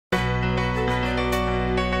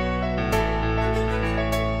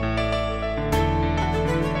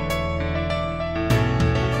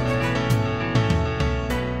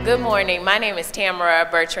Good morning. My name is Tamara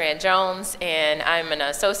Bertrand-Jones, and I'm an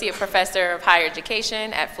associate professor of higher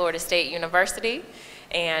education at Florida State University.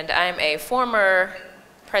 And I'm a former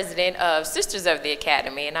president of Sisters of the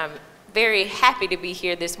Academy, and I'm very happy to be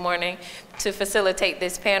here this morning to facilitate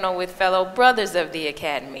this panel with fellow brothers of the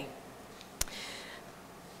Academy.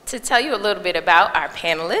 To tell you a little bit about our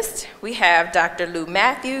panelists, we have Dr. Lou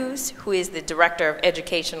Matthews, who is the Director of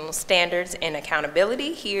Educational Standards and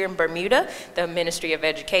Accountability here in Bermuda, the Ministry of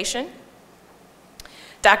Education.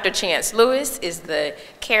 Dr. Chance Lewis is the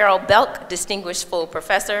Carol Belk Distinguished Full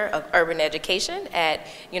Professor of Urban Education at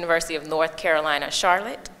University of North Carolina,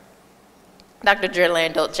 Charlotte. Dr.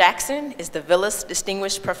 Jerlando Jackson is the Villas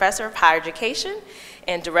Distinguished Professor of Higher Education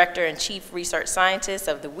and Director and Chief Research Scientist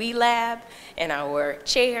of the Wei LAB and our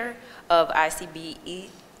Chair of ICBME.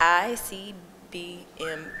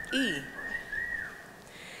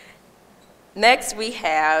 Next, we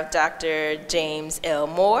have Dr. James L.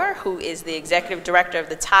 Moore, who is the Executive Director of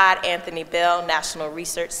the Todd Anthony Bell National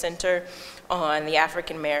Research Center on the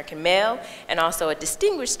African American Male, and also a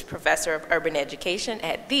Distinguished Professor of Urban Education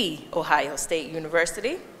at The Ohio State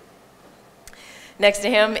University. Next to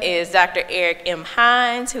him is Dr. Erik M.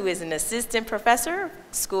 Hines, who is an Assistant Professor of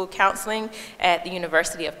School Counseling at the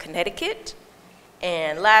University of Connecticut.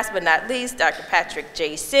 And last but not least, Dr. Patrick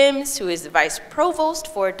J. Sims, who is the Vice Provost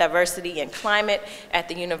for Diversity and Climate at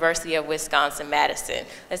the University of Wisconsin-Madison.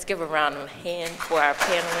 Let's give a round of applause for our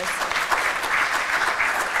panelists.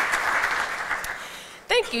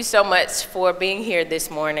 Thank you so much for being here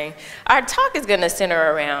this morning. Our talk is going to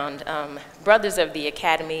center around Brothers of the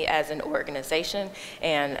Academy as an organization,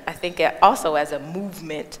 and I think also as a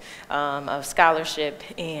movement of scholarship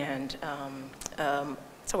and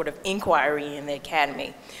sort of inquiry in the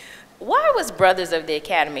Academy. Why was Brothers of the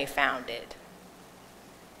Academy founded?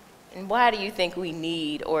 And why do you think we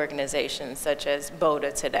need organizations such as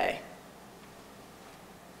BOTA today?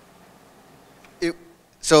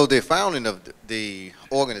 So the founding of the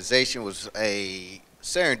organization was a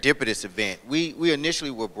serendipitous event. We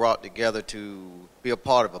initially were brought together to be a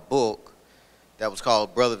part of a book that was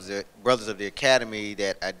called Brothers of the Academy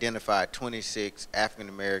that identified 26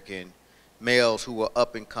 African-American males who were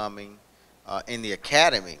up and coming in the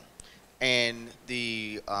academy. And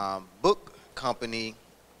the book company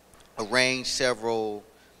arranged several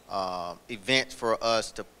events for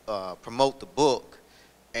us to promote the book.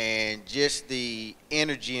 And just the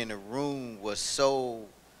energy in the room was so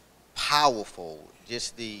powerful,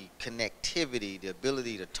 just the connectivity, the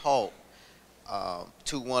ability to talk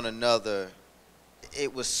to one another.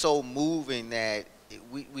 It was so moving that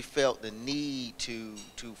we felt the need to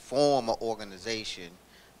form an organization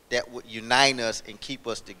that would unite us and keep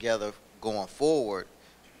us together going forward,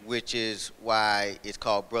 which is why it's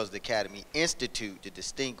called Brothers of the Academy Institute, to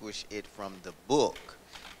distinguish it from the book.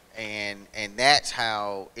 And that's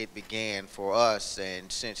how it began for us,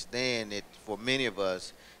 and since then, for many of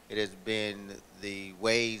us, it has been the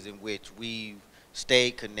ways in which we've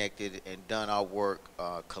stayed connected and done our work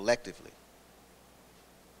collectively.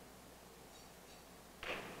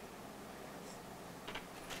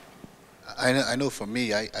 I know for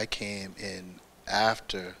me, I came in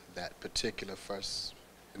after that particular first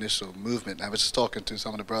initial movement. I was just talking to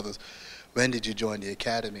some of the brothers, when did you join the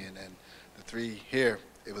academy? And then the three here,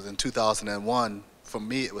 it was in 2001. For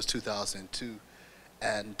me, it was 2002.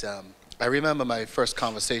 And I remember my first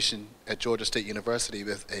conversation at Georgia State University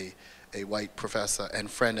with a white professor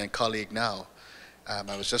and friend and colleague now.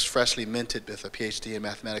 I was just freshly minted with a PhD in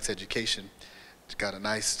mathematics education. Got a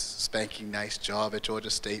nice, spanking nice job at Georgia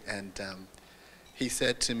State. And he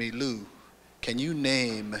said to me, Lou, can you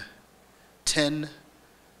name 10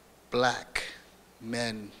 black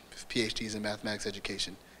men with PhDs in mathematics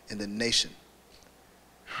education in the nation?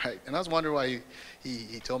 Right, and I was wondering why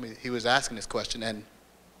he told me he was asking this question, and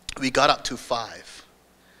we got up to 5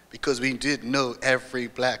 because we did know every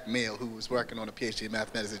black male who was working on a PhD in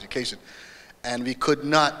mathematics education, and we could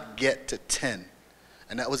not get to 10,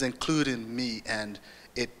 and that was including me. And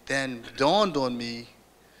it then dawned on me,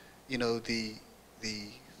 you know, the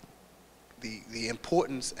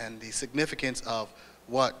importance and the significance of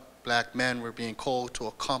what black men were being called to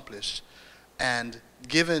accomplish. And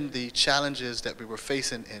given the challenges that we were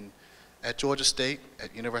facing at Georgia State,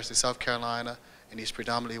 at University of South Carolina, and these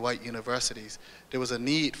predominantly white universities, there was a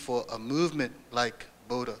need for a movement like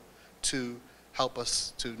BOTA to help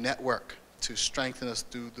us to network, to strengthen us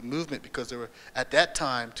through the movement, because there were, at that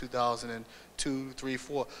time, 2002, 3,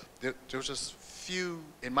 4, there was just few,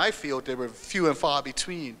 in my field, there were few and far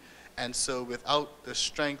between. And so without the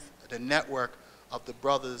strength, the network of the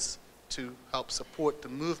brothers to help support the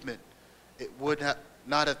movement, it would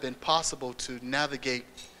not have been possible to navigate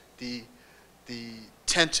the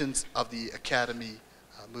tensions of the academy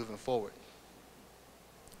moving forward.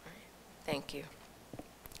 Thank you.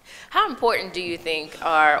 How important do you think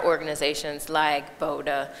are organizations like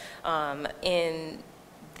BODA in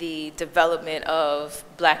the development of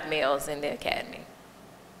black males in the academy?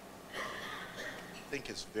 I think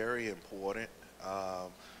it's very important.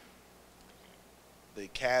 The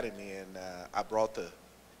academy, and I brought the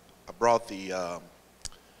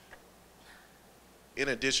in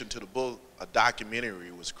addition to the book, a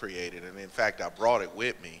documentary was created, and in fact I brought it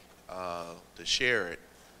with me to share it.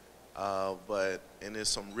 And there's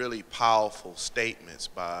some really powerful statements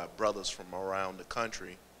by brothers from around the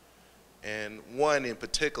country. And one in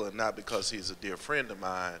particular, not because he's a dear friend of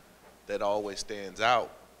mine, that always stands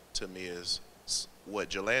out to me is what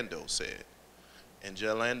Jerlando said. And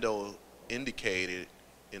Jerlando indicated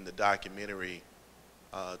in the documentary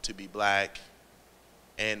to be black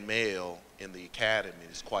and male in the academy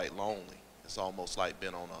is quite lonely. It's almost like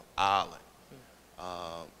being on an island.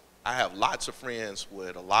 I have lots of friends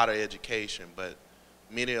with a lot of education, but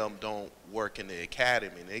many of them don't work in the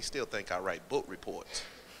academy, and they still think I write book reports.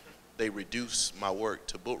 They reduce my work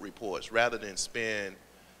to book reports rather than spend,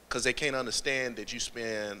 because they can't understand that you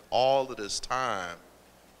spend all of this time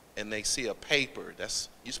and they see a paper.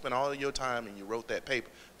 You spend all of your time and you wrote that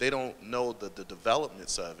paper. They don't know the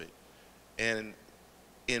developments of it. And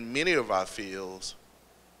in many of our fields,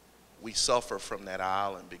 we suffer from that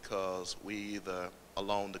island because we either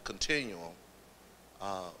along the continuum,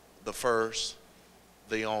 the first,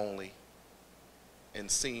 the only, and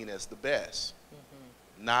seen as the best.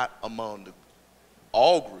 Not among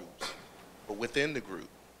all groups, but within the group.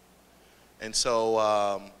 And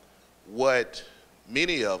so what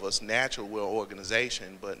many of us, natural, we're an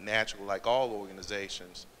organization, but natural, like all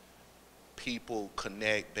organizations, people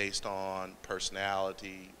connect based on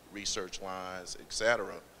personality, research lines,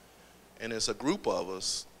 etc. And as a group of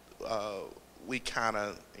us, we kind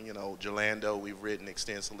of, Jerlando, we've written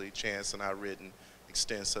extensively, Chance and I've written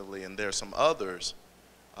extensively, and there's some others,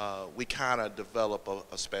 we kind of develop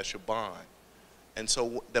a special bond. And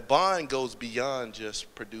so the bond goes beyond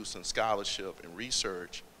just producing scholarship and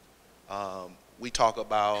research. We talk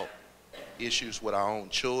about issues with our own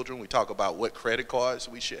children. We talk about what credit cards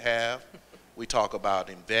we should have. We talk about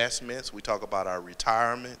investments. We talk about our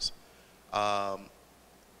retirements.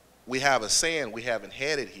 We have a saying, we haven't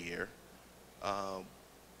had it here,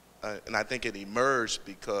 and I think it emerged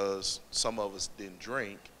because some of us didn't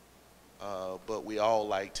drink, but we all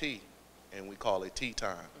like tea, and we call it tea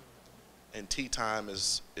time. And tea time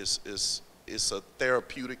is a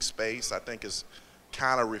therapeutic space. I think it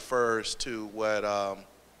kind of refers to what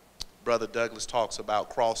Brother Douglas talks about,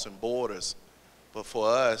 crossing borders. But for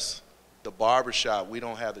us, the barbershop, we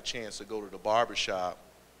don't have the chance to go to the barbershop,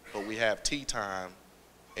 but we have tea time,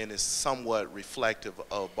 and it's somewhat reflective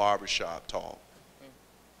of barbershop talk.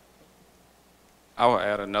 I will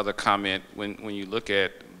add another comment. When you look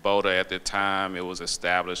at BODA at the time, it was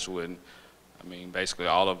established when, basically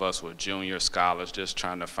all of us were junior scholars just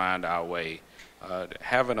trying to find our way.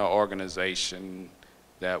 Having an organization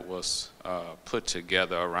that was put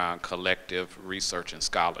together around collective research and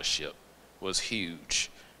scholarship was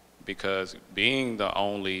huge, because being the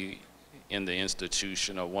only in the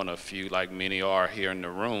institution, or one of few like many are here in the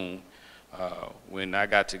room, when I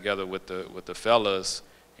got together with the fellas,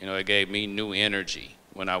 it gave me new energy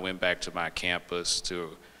when I went back to my campus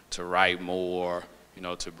to write more,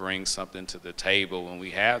 to bring something to the table when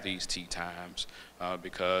we have these tea times,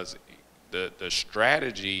 because the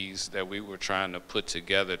strategies that we were trying to put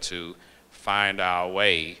together to find our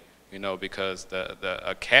way, because the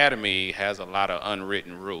academy has a lot of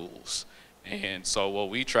unwritten rules. And so what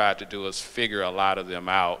we tried to do is figure a lot of them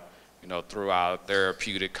out, through our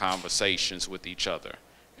therapeutic conversations with each other.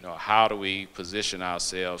 How do we position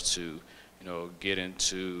ourselves to, get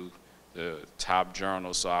into the top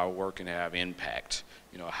journals so our work can have impact?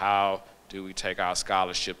 How do we take our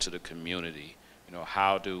scholarship to the community?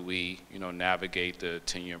 How do we, navigate the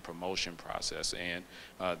tenure and promotion process? And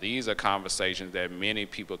these are conversations that many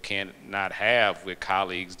people cannot have with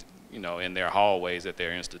colleagues, in their hallways at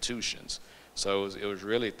their institutions. So it was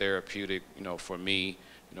really therapeutic, for me,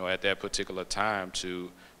 at that particular time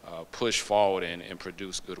to push forward and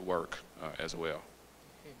produce good work as well.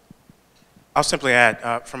 I'll simply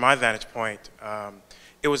add, from my vantage point,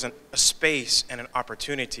 it was a space and an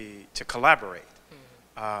opportunity to collaborate.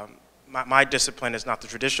 My discipline is not the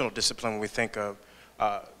traditional discipline when we think of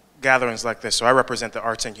gatherings like this, so I represent the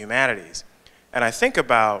arts and humanities. And I think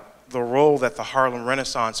about the role that the Harlem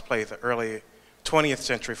Renaissance played the early 20th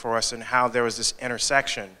century for us, and how there was this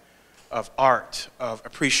intersection of art, of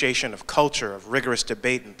appreciation of culture, of rigorous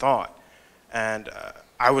debate and thought. And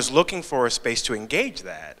I was looking for a space to engage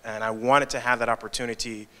that, and I wanted to have that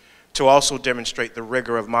opportunity to also demonstrate the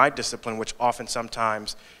rigor of my discipline, which often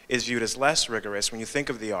sometimes is viewed as less rigorous when you think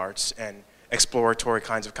of the arts and exploratory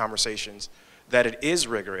kinds of conversations, that it is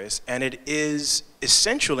rigorous, and it is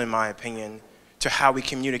essential, in my opinion, to how we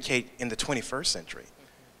communicate in the 21st century,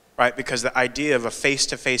 right? Because the idea of a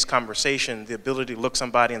face-to-face conversation, the ability to look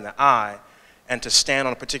somebody in the eye and to stand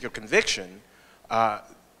on a particular conviction,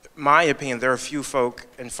 my opinion, there are few folk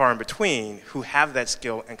and far in between who have that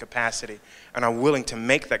skill and capacity and are willing to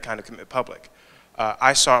make that kind of commitment public.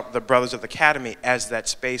 I saw the Brothers of the Academy as that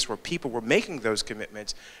space where people were making those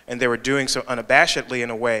commitments, and they were doing so unabashedly in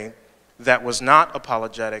a way that was not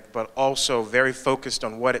apologetic, but also very focused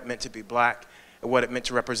on what it meant to be black and what it meant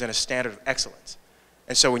to represent a standard of excellence.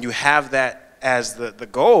 And so when you have that as the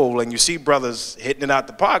goal, and you see brothers hitting it out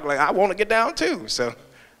the park, like, I want to get down too. So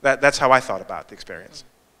that's how I thought about the experience.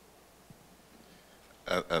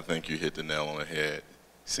 I think you hit the nail on the head,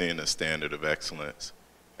 seeing a standard of excellence.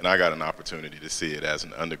 And I got an opportunity to see it as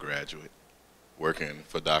an undergraduate working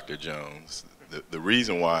for Dr. Jones. The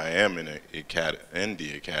reason why I am in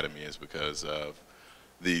the academy is because of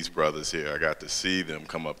these brothers here. I got to see them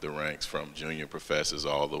come up the ranks from junior professors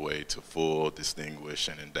all the way to full distinguished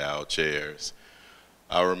and endowed chairs.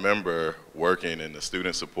 I remember working in the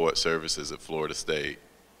student support services at Florida State,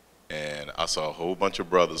 and I saw a whole bunch of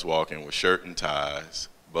brothers walking with shirt and ties,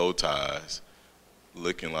 bow ties,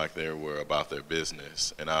 looking like they were about their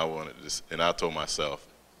business. And I told myself,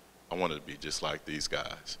 I wanted to be just like these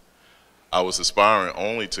guys. I was aspiring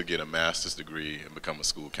only to get a master's degree and become a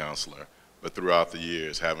school counselor. But throughout the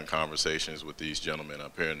years, having conversations with these gentlemen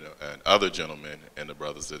up here and other gentlemen and the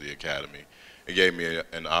Brothers of the Academy, it gave me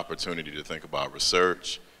an opportunity to think about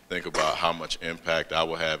research, think about how much impact I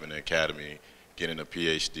will have in the academy, getting a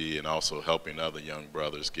PhD, and also helping other young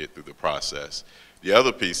brothers get through the process. The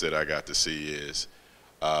other piece that I got to see is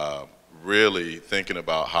really thinking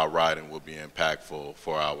about how writing will be impactful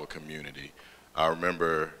for our community. I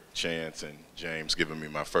remember Chance and James giving me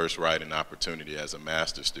my first writing opportunity as a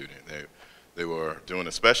master's student. They were doing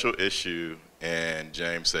a special issue, and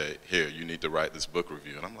James said, here, you need to write this book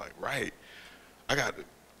review. And I'm like, right, I got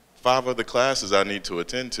 5 other classes I need to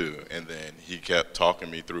attend to. And then he kept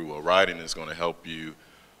talking me through, well, writing is going to help you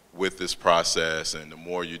with this process, and the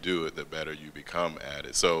more you do it, the better you become at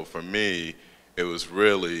it. So for me, it was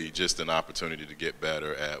really just an opportunity to get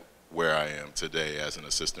better at where I am today as an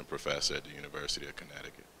assistant professor at the University of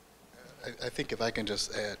Connecticut. I think if I can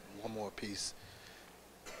just add one more piece.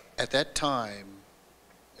 At that time,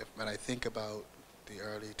 when I think about the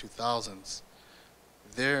early 2000s,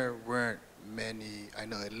 there weren't many, I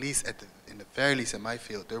know at least in the very least in my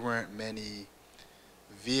field, there weren't many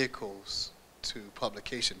vehicles to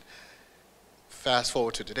publication. Fast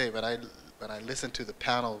forward to today, when I listened to the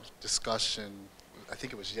panel discussion, I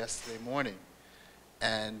think it was yesterday morning,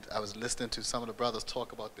 and I was listening to some of the brothers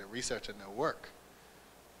talk about their research and their work.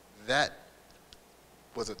 That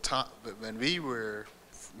was a time, when we were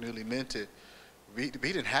newly minted, we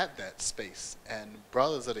didn't have that space. And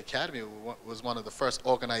Brothers of the Academy was one of the first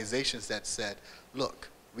organizations that said, look,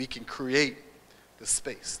 we can create the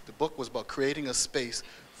space. The book was about creating a space,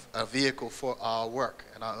 a vehicle for our work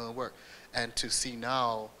and our own work. And to see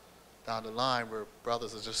now, down the line, where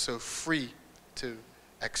brothers are just so free to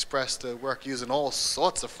express their work using all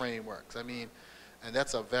sorts of frameworks. I mean, and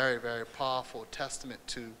that's a very, very powerful testament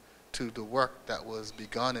to the work that was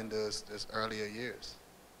begun in those earlier years.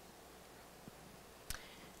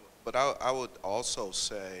 But I would also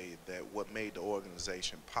say that what made the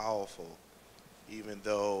organization powerful, even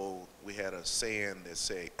though we had a saying that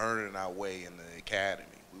said, earning our way in the academy,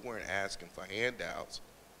 we weren't asking for handouts.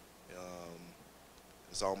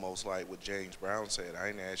 It's almost like what James Brown said, I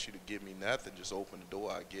didn't ask you to give me nothing, just open the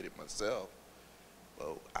door, I get it myself.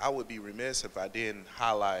 But I would be remiss if I didn't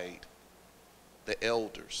highlight the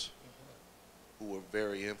elders who were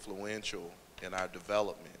very influential in our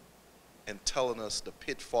development and telling us the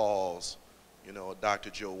pitfalls, you know, Dr.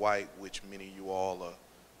 Joe White, which many of you all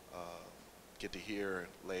get to hear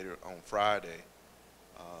later on Friday,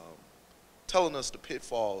 telling us the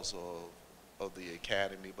pitfalls of the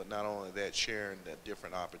academy, but not only that, sharing that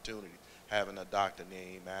different opportunity, having a Dr.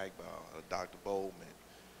 named Agbaugh, a Dr. Bowman.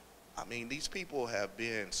 I mean, these people have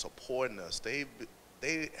been supporting us. They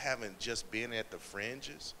haven't just been at the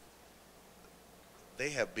fringes. They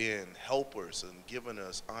have been helpers and given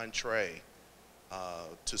us entree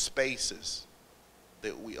to spaces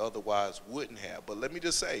that we otherwise wouldn't have. But let me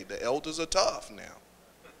just say, the elders are tough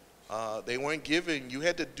now. They weren't giving, you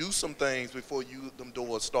had to do some things before them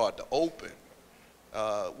doors start to open,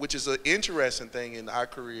 which is an interesting thing in our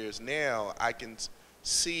careers now. I can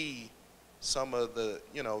see some of the,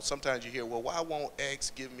 sometimes you hear, well, why won't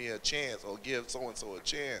X give me a chance or give so-and-so a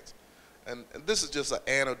chance? And this is just an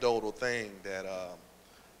anecdotal thing that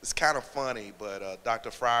it's kind of funny, but Dr.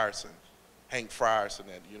 Frierson, Hank Frierson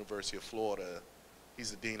at the University of Florida,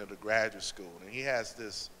 he's the dean of the graduate school, and he has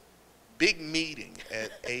this big meeting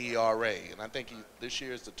at AERA, and I think this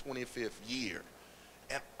year is the 25th year,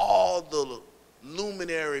 and all the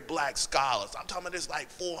luminary black scholars, I'm talking about there's like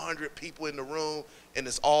 400 people in the room, and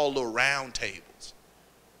it's all the round tables.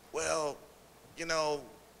 Well,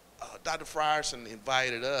 Dr. Frierson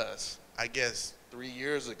invited us, I guess 3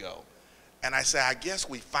 years ago, and I said, I guess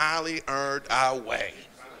we finally earned our way,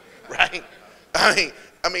 right? I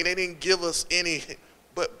mean, they didn't give us any,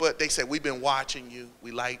 but they said, we've been watching you,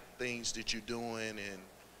 we like things that you're doing, and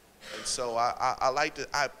so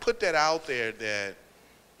I put that out there that,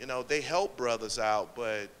 they help brothers out,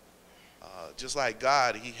 but just like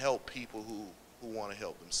God, he helped people who want to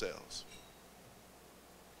help themselves.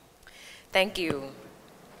 Thank you.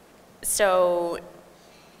 So,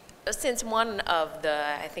 since one of the,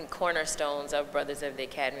 I think, cornerstones of Brothers of the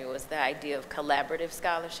Academy was the idea of collaborative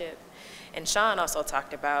scholarship, and Sean also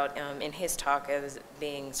talked about in his talk as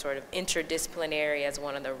being sort of interdisciplinary as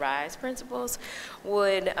one of the RISE principles,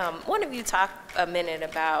 would one of you talk a minute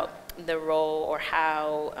about the role or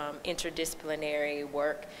how interdisciplinary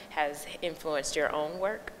work has influenced your own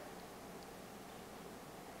work?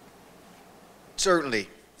 Certainly.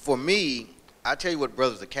 For me, I'll tell you what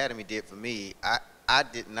Brothers Academy did for me. I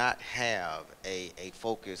did not have a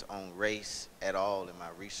focus on race at all in my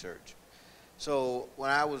research. So when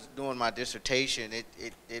I was doing my dissertation,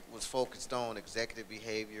 it was focused on executive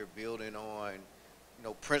behavior, building on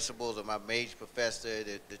principles of my major professor,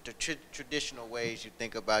 the traditional ways you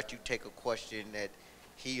think about. You take a question that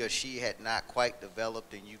he or she had not quite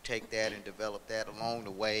developed, and you take that and develop that along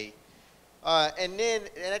the way. And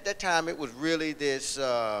at that time, it was really this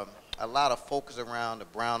a lot of focus around the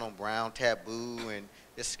brown on brown taboo and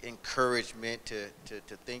this encouragement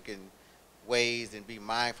to think in ways and be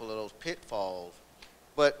mindful of those pitfalls.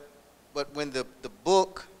 But when the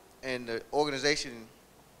book and the organization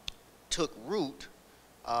took root,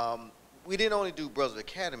 we didn't only do Brothers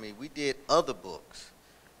Academy, we did other books.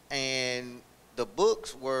 And the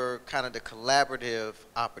books were kind of the collaborative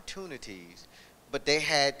opportunities, but they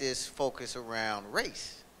had this focus around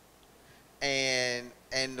race. And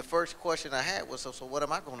the first question I had was, so what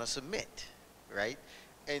am I going to submit, right?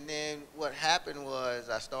 And then what happened was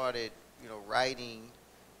I started, writing,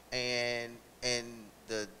 and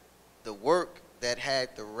the work that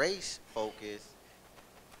had the race focus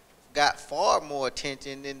got far more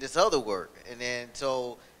attention than this other work. And then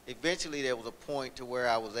so eventually there was a point to where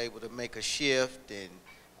I was able to make a shift and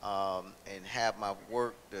have my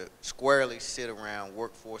work to squarely sit around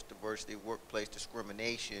workforce diversity, workplace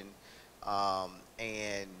discrimination,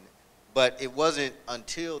 but it wasn't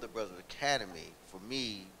until the Brothers Academy for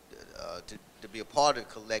me to be a part of the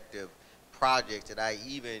collective project that I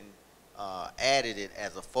even added it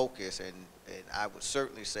as a focus, and I would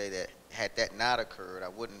certainly say that had that not occurred, I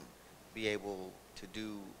wouldn't be able to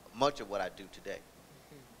do much of what I do today.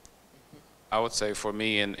 I would say for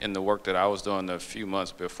me in the work that I was doing the few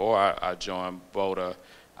months before I joined BOTA,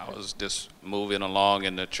 I was just moving along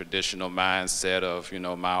in the traditional mindset of,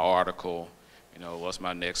 my article, what's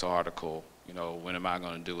my next article, when am I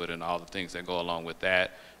going to do it, and all the things that go along with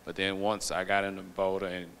that. But then once I got into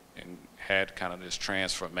BOTA and had kind of this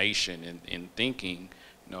transformation in thinking,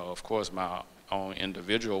 of course my own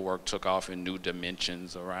individual work took off in new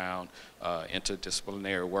dimensions around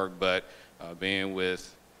interdisciplinary work, but being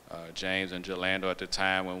with James and Jerlando at the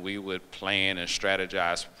time when we would plan and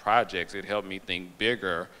strategize projects, it helped me think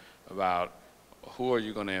bigger about who are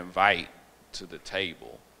you going to invite to the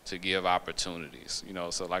table to give opportunities,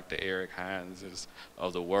 so like the Erik Hines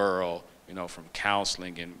of the world, from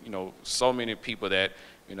counseling and, so many people that,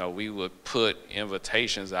 we would put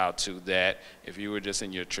invitations out to that if you were just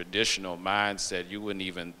in your traditional mindset, you wouldn't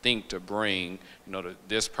even think to bring,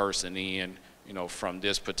 this person in, from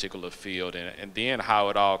this particular field, and then how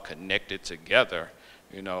it all connected together,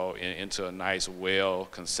 into a nice, well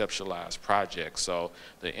conceptualized project. So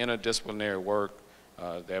the interdisciplinary work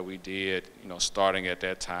that we did, starting at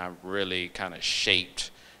that time, really kind of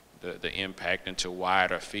shaped the impact into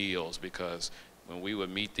wider fields, because when we would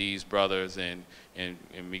meet these brothers and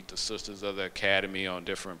meet the sisters of the academy on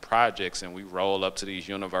different projects, and we roll up to these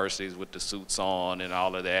universities with the suits on and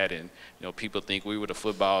all of that, and you know, people think we were the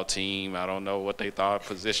football team. I don't know what they thought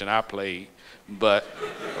position I played, but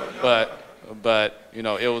you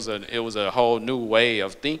know, it was a whole new way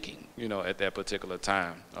of thinking, you know, at that particular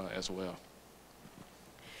time as well.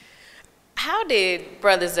 How did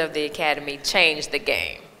Brothers of the Academy change the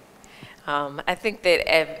game? I think that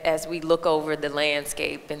as we look over the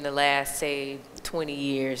landscape in the last, say, 20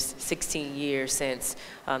 years, 16 years since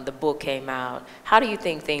the book came out, how do you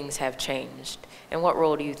think things have changed? And what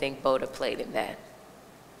role do you think BOTA played in that?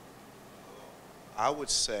 I would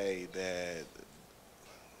say that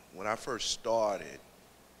when I first started,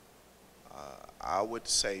 I would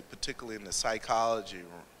say, particularly in the psychology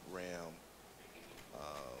realm,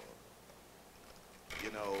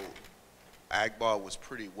 you know, Akbar was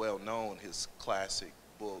pretty well known, his classic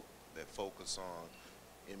book that focused on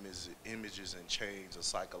images and chains of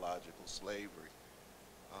psychological slavery.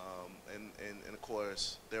 And of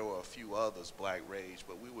course, there were a few others, Black Rage,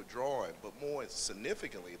 but we were drawing. But more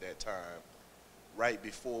significantly at that time, right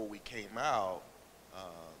before we came out,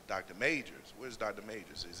 Dr. Majors, where's Dr.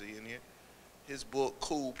 Majors? Is he in here? His book,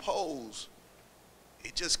 Cool Pose,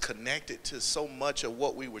 it just connected to so much of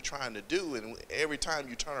what we were trying to do. And every time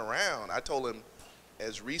you turn around, I told him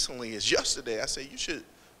as recently as yesterday, I said, you should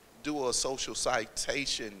do a social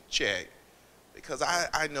citation check, because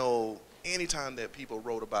I know anytime that people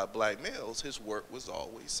wrote about black males, his work was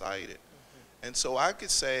always cited. And so I could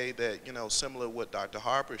say that, you know, similar to what Dr.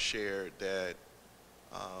 Harper shared, that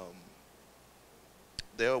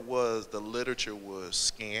the literature was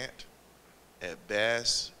scant at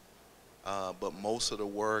best, but most of the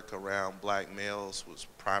work around black males was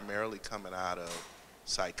primarily coming out of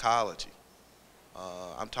psychology.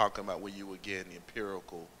 I'm talking about where you were getting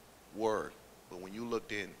empirical work, but when you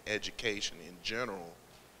looked in education in general,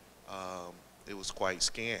 it was quite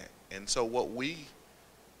scant. And so what we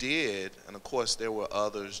did, and of course there were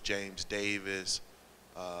others, James Davis,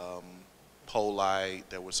 Polite,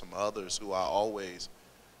 there were some others who I always,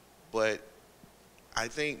 but I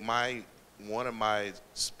think one of my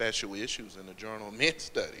special issues in the Journal of Men's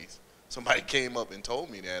Studies, somebody came up and told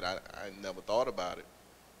me that, I never thought about it,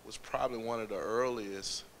 was probably one of the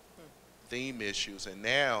earliest theme issues. And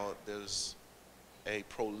now there's a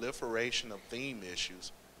proliferation of theme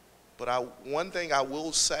issues. But one thing I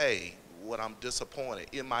will say, what I'm disappointed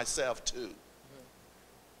in myself too,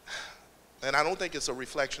 and I don't think it's a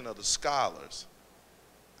reflection of the scholars,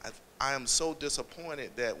 I am so disappointed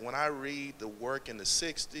that when I read the work in the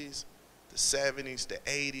 60s, the 70s, the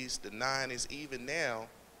 80s, the 90s, even now,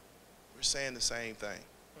 we're saying the same thing.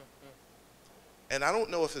 And I don't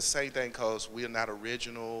know if it's the same thing because we're not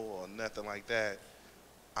original or nothing like that.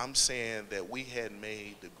 I'm saying that we had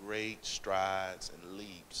made the great strides and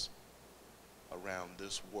leaps around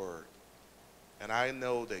this work. And I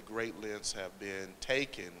know that great lengths have been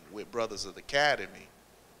taken with Brothers of the Academy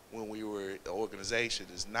when we were an organization.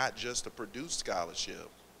 It's not just to produce scholarship,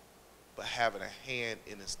 but having a hand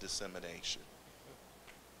in its dissemination.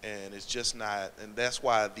 And it's just not, and that's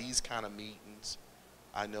why these kind of meetings,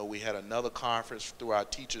 I know we had another conference through our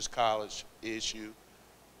Teachers College issue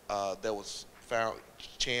that was found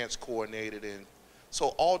chance coordinated, and so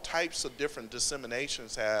all types of different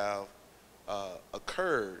disseminations have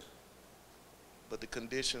occurred, but the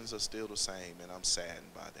conditions are still the same, and I'm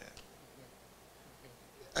saddened by that.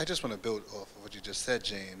 I just want to build off of what you just said,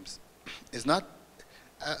 James. It's not,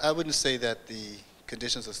 I wouldn't say that the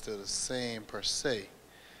conditions are still the same per se.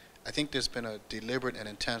 I think there's been a deliberate and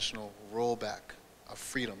intentional rollback of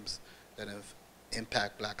freedoms that have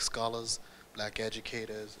impacted black scholars, black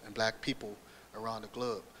educators, and black people around the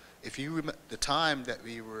globe. If you remember the time that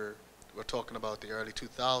we were talking about, the early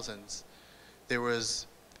 2000s, that was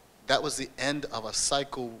the end of a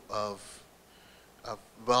cycle of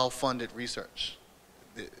well-funded research.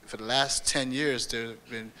 For the last 10 years, there have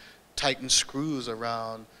been tightened screws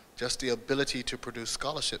around just the ability to produce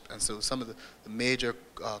scholarship. And so some of the major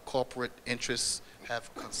corporate interests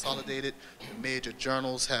have consolidated. The major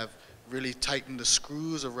journals have really tightened the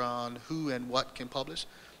screws around who and what can publish.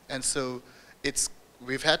 And so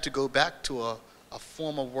we've had to go back to a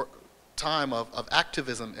former time of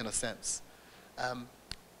activism, in a sense.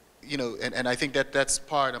 You know, and I think that's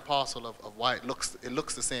part and parcel of why it looks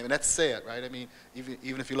the same, and that's sad, right? I mean,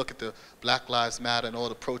 even if you look at the Black Lives Matter and all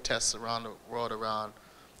the protests around the world around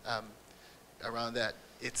that,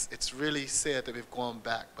 it's really sad that we've gone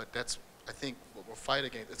back. But that's, I think, what we're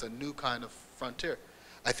fighting against. It's a new kind of frontier.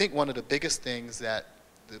 I think one of the biggest things the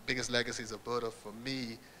biggest legacies of BOTA for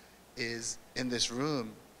me is in this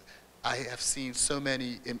room, I have seen so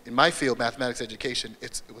many, in my field, mathematics education,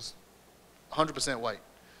 it was 100% white,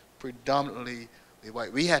 predominantly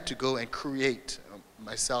white. We had to go and create,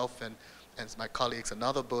 myself and my colleagues,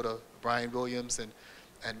 another Buddha, Brian Williams,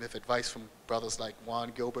 and with advice from brothers like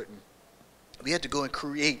Juan Gilbert, and we had to go and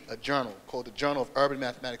create a journal called the Journal of Urban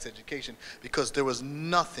Mathematics Education, because there was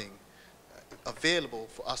nothing available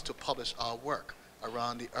for us to publish our work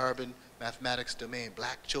around the urban mathematics domain,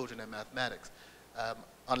 black children and mathematics,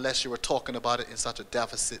 unless you were talking about it in such a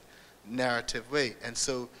deficit narrative way. And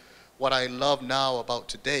so what I love now about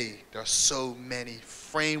today, there are so many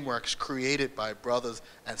frameworks created by brothers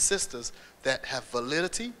and sisters that have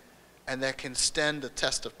validity and that can stand the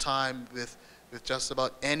test of time with just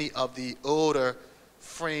about any of the older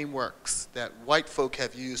frameworks that white folk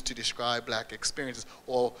have used to describe black experiences,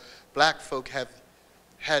 or black folk have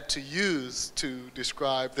had to use to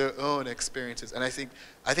describe their own experiences. And I think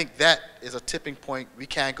that is a tipping point. We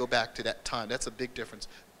can't go back to that time. That's a big difference.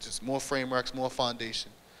 Just more frameworks, more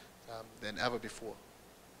foundation than ever before.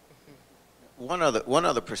 One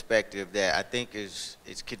other perspective that I think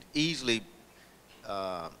could easily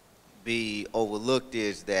be overlooked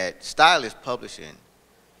is that Stylus Publishing,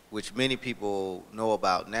 which many people know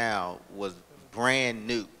about now, was brand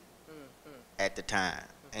new at the time,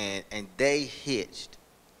 and they hitched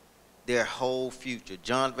their whole future.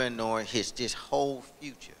 John Van Noren hitched his whole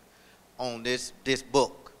future on this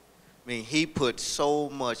book. I mean, he put so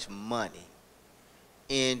much money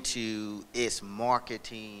into its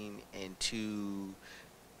marketing, into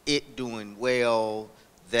it doing well,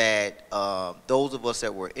 that those of us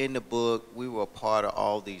that were in the book, we were a part of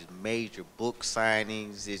all these major book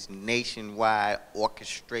signings, this nationwide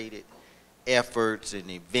orchestrated efforts and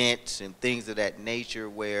events and things of that nature,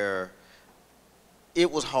 where it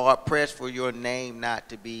was hard pressed for your name not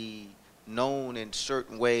to be known in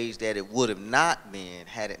certain ways that it would have not been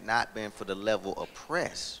had it not been for the level of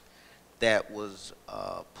press that was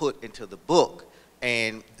put into the book.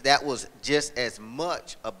 And that was just as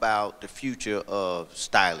much about the future of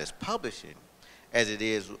Stylus Publishing as it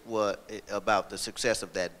is about the success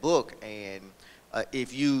of that book. And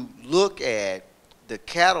if you look at the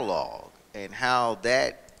catalog and how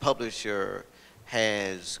that publisher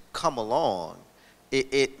has come along,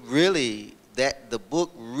 the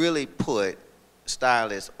book really put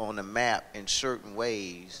Stylus on the map in certain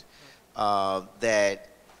ways that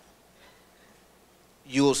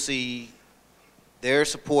you'll see. They're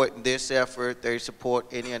supporting this effort. They support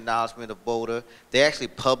any acknowledgement of Boda. They actually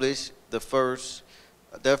published their first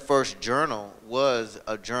journal was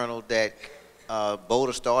a journal that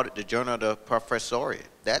Boda started, the Journal of the Professoriate.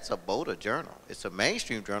 That's a Boda journal. It's a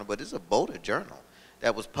mainstream journal, but it's a Boda journal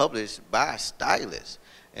that was published by Stylus.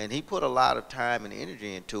 And he put a lot of time and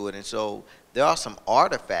energy into it. And so there are some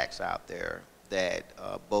artifacts out there that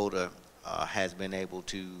Boda has been able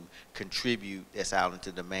to contribute that's out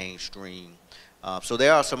into the mainstream. So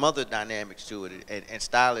there are some other dynamics to it, and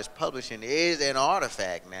Stylus Publishing is an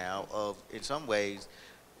artifact now of, in some ways,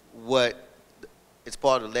 it's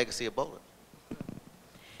part of the legacy of Boda.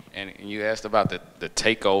 And you asked about the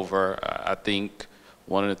takeover. I think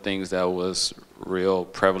one of the things that was real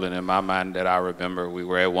prevalent in my mind that I remember, we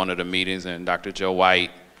were at one of the meetings, and Dr. Joe White,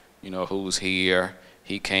 who's here,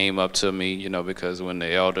 he came up to me, because when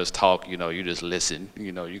the elders talk, you just listen,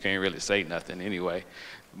 you can't really say nothing anyway.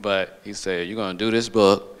 But he said, you're going to do this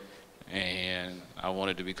book, and I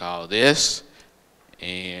want it to be called this,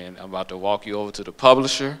 and I'm about to walk you over to the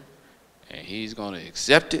publisher, and he's going to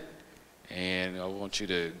accept it, and I want you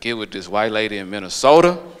to get with this white lady in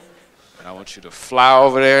Minnesota, and I want you to fly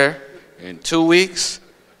over there in 2 weeks,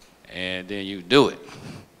 and then you do it.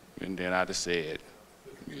 And then I just said,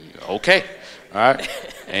 okay, all right.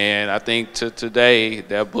 And I think to today,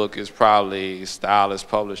 that book is probably Stylus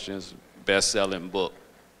Publishing's best-selling book,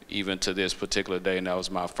 even to this particular day, and that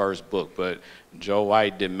was my first book. But Joe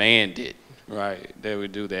White demanded, right, that we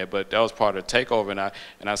do that. But that was part of the takeover,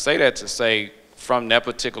 and I say that to say, from that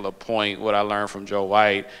particular point, what I learned from Joe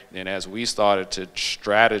White, and as we started to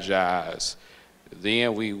strategize,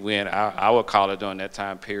 then we went, I would call it during that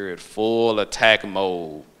time period, full attack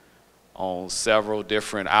mode on several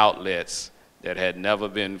different outlets that had never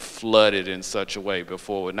been flooded in such a way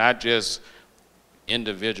before, not just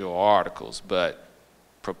individual articles, but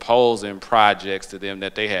proposing projects to them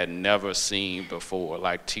that they had never seen before,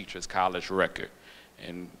 like Teachers College Record.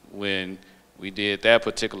 And when we did that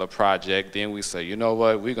particular project, then we say, you know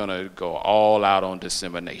what, we're gonna go all out on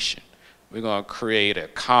dissemination. We're gonna create a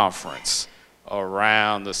conference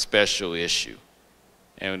around the special issue.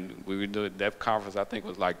 And we would do that conference, I think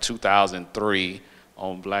was like 2003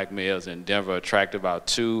 on black males in Denver, attracted about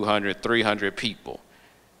 200, 300 people.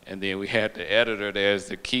 And then we had the editor there as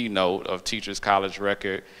the keynote of Teachers College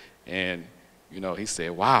Record. And, you know, he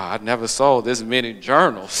said, wow, I never saw this many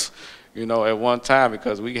journals, you know, at one time,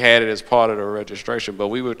 because we had it as part of the registration. But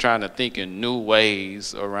we were trying to think in new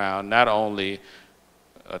ways around not only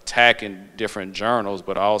attacking different journals,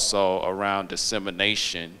 but also around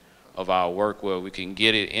dissemination of our work where we can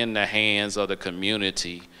get it in the hands of the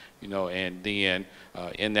community, you know. And then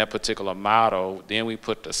in that particular model, then we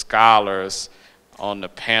put the scholars on the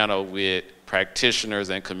panel with practitioners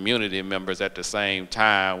and community members at the same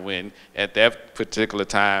time, when at that particular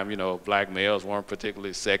time, you know, black males weren't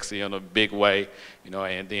particularly sexy in a big way, you know.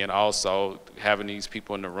 And then also having these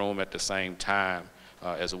people in the room at the same time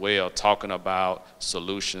as well, talking about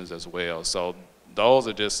solutions as well. So those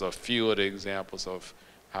are just a few of the examples of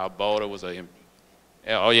how Boulder was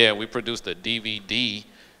oh yeah, we produced a DVD,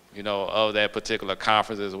 you know, of that particular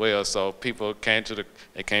conference as well. So people came to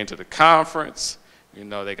the conference, you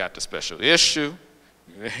know, they got the special issue,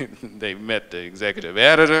 they met the executive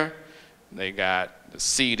editor, they got the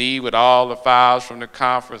CD with all the files from the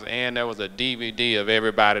conference, and there was a DVD of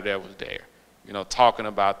everybody that was there, you know, talking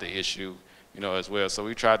about the issue, you know, as well. So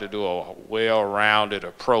we tried to do a well-rounded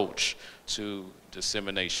approach to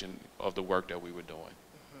dissemination of the work that we were doing.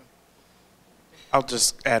 I'll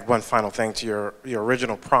just add one final thing to your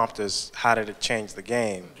original prompt is how did it change the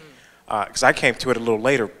game? Because I came to it a little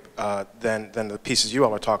later than the pieces you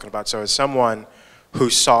all were talking about. So as someone who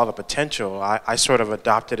saw the potential, I sort of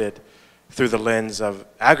adopted it through the lens of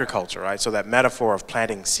agriculture, right? So that metaphor of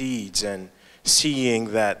planting seeds and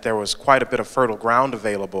seeing that there was quite a bit of fertile ground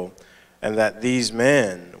available and that these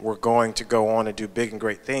men were going to go on and do big and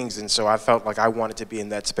great things. And so I felt like I wanted to be in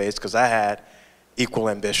that space because I had equal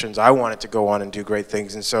ambitions. I wanted to go on and do great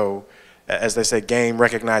things. And so, as they say, game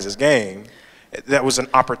recognizes game. That was an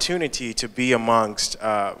opportunity to be amongst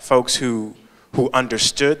folks who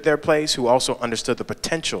understood their place, who also understood the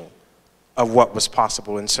potential of what was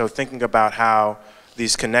possible. And so thinking about how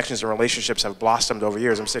these connections and relationships have blossomed over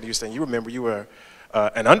years. I'm sitting here saying, you remember you were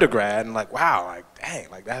an undergrad and like, wow, like, dang,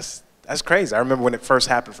 like that's crazy. I remember when it first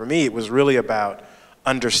happened for me, it was really about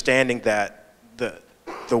understanding that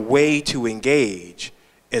the way to engage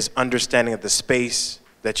is understanding that the space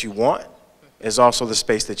that you want is also the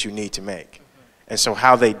space that you need to make. And so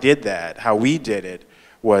how they did that, how we did it,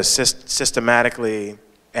 was systematically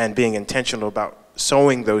and being intentional about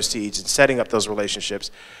sowing those seeds and setting up those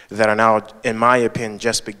relationships that are now, in my opinion,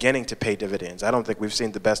 just beginning to pay dividends. I don't think we've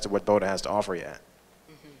seen the best of what Boulder has to offer yet.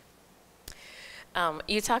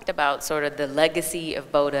 You talked about sort of the legacy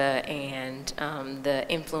of Boulder and the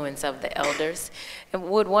influence of the elders. And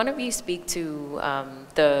would one of you speak to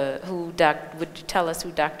would you tell us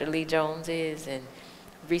who Dr. Lee Jones is and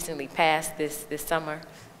recently passed this summer,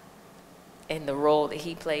 and the role that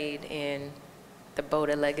he played in the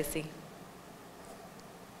Boulder legacy?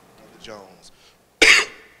 Brother Jones.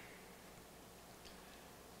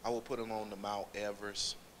 I will put him on the Mount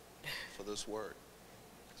Everest for this work.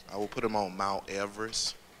 I will put him on Mount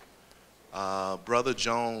Everest. Brother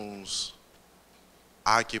Jones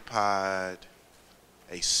occupied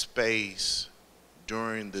a space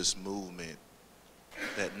during this movement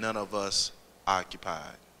that none of us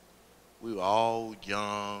occupied. We were all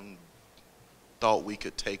young, thought we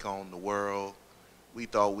could take on the world. We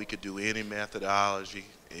thought we could do any methodology.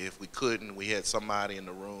 If we couldn't, we had somebody in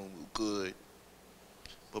the room who could.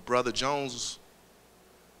 But Brother Jones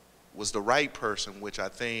was the right person, which I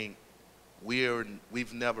think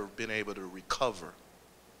we've never been able to recover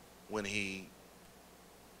when he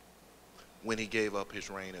gave up his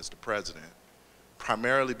reign as the president,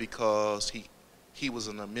 primarily because he was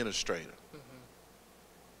an administrator.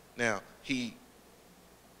 Now, he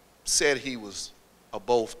said he was a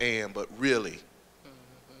both and, but really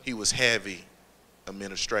he was heavy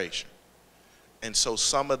administration. And so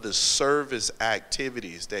some of the service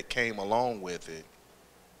activities that came along with it,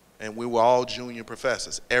 and we were all junior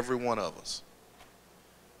professors, every one of us.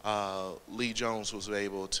 Lee Jones was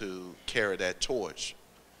able to carry that torch.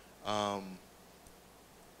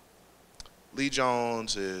 Lee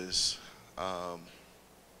Jones is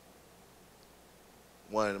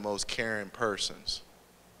one of the most caring persons,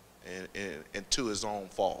 and to his own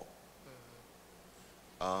fault.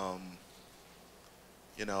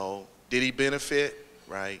 You know, did he benefit?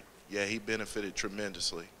 Right? Yeah, he benefited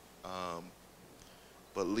tremendously.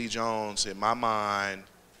 But Lee Jones, in my mind,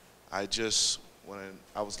 when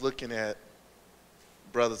I was looking at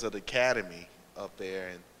Brothers of the Academy up there,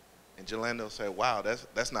 and Jerlando said, wow,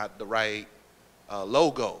 that's not the right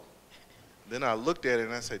logo. Then I looked at it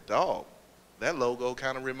and I said, dog, that logo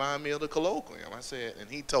kind of reminded me of the colloquium. I said, and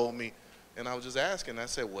he told me, and I was just asking, I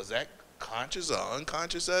said, was that conscious or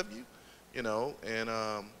unconscious of you, you know,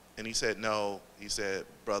 and he said, no, he said,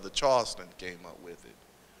 Brother Charleston came up with it.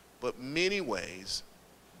 But many ways,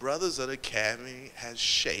 Brothers of the Academy has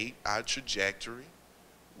shaped our trajectory,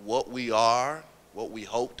 what we are, what we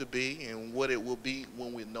hope to be, and what it will be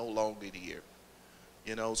when we're no longer here.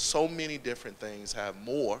 You know, so many different things have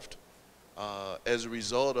morphed as a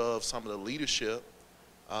result of some of the leadership,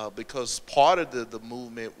 because part of the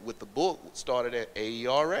movement with the book started at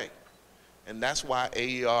AERA. And that's why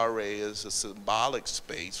AERA is a symbolic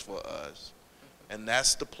space for us. And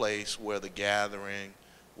that's the place where the gathering,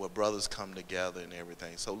 where brothers come together and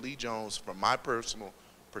everything. So Lee Jones, from my personal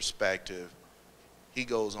perspective, he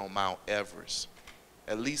goes on Mount Everest,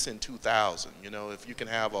 at least in 2000. You know, if you can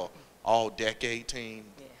have a all-decade team,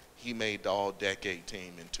 he made the all-decade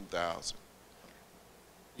team in 2000.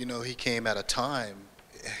 You know, he came at a time,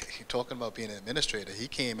 talking about being an administrator, he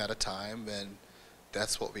came at a time when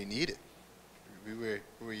that's what we needed. We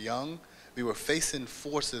were young. We were facing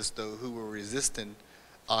forces, though, who were resisting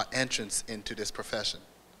our entrance into this profession.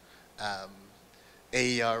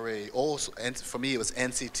 AERA, also, and for me it was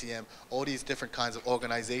NCTM, all these different kinds of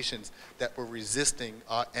organizations that were resisting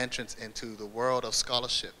our entrance into the world of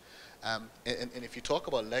scholarship. And if you talk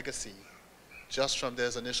about legacy, just from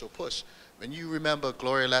this initial push, when you remember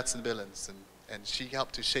Gloria Ladson-Billings, and she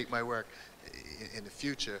helped to shape my work in the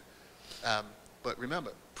future, but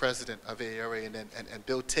remember, president of AERA and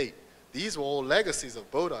Bill Tate, these were all legacies of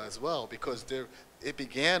BODA as well, because it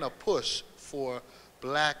began a push for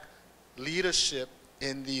black leadership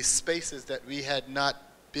in these spaces that we had not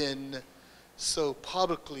been so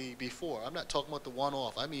publicly before. I'm not talking about the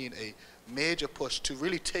one-off. I mean a major push to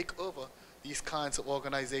really take over these kinds of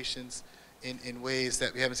organizations in ways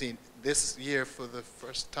that we haven't seen. This year, for the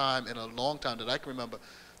first time in a long time that I can remember,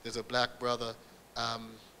 there's a black brother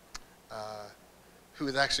who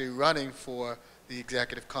is actually running for the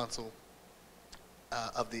executive council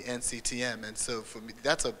of the NCTM. And so for me,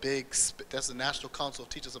 that's that's the National Council of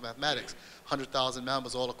Teachers of Mathematics, 100,000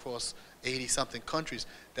 members all across 80-something countries.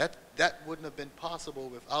 That wouldn't have been possible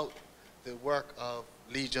without the work of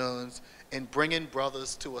Lee Jones in bringing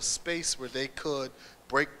brothers to a space where they could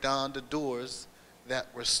break down the doors that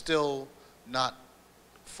were still not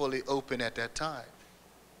fully open at that time.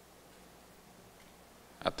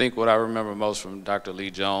 I think what I remember most from Dr.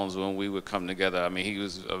 Lee Jones when we would come together, I mean, he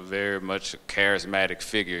was a very much charismatic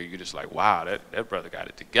figure. You're just like, wow, that brother got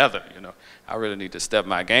it together, you know. I really need to step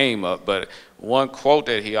my game up. But one quote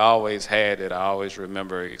that he always had that I always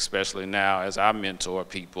remember, especially now as I mentor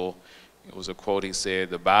people, it was a quote he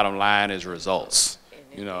said, the bottom line is results.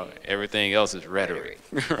 You know, everything else is rhetoric.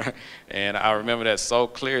 And I remember that so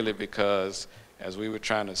clearly because as we were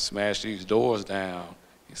trying to smash these doors down,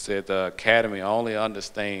 he said the academy only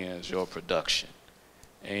understands your production.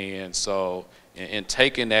 And so in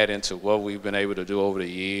taking that into what we've been able to do over the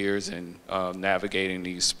years and navigating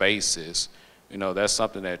these spaces, you know, that's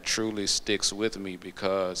something that truly sticks with me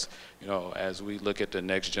because, you know, as we look at the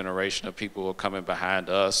next generation of people who are coming behind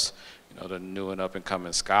us, you know, the new and up and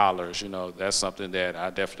coming scholars, you know, that's something that I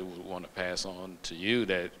definitely would want to pass on to you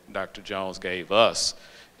that Dr. Jones gave us.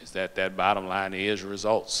 Is that bottom line is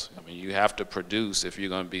results. I mean, you have to produce if you're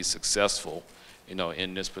going to be successful, you know,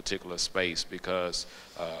 in this particular space because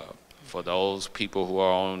for those people who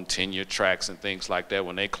are on tenure tracks and things like that,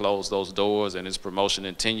 when they close those doors and it's promotion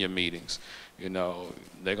and tenure meetings, you know,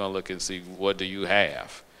 they're going to look and see what do you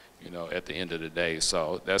have, you know, at the end of the day.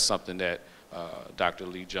 So that's something that Dr.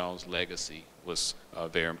 Lee Jones' legacy was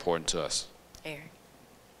very important to us. Erik.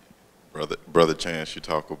 Brother Chance, you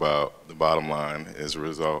talk about the bottom line is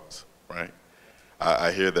results, right?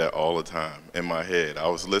 I hear that all the time in my head. I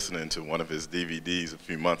was listening to one of his DVDs a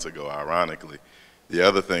few months ago, ironically. The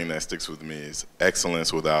other thing that sticks with me is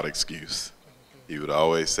excellence without excuse. He would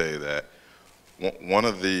always say that. One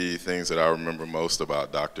of the things that I remember most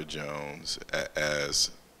about Dr. Jones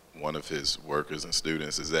as one of his workers and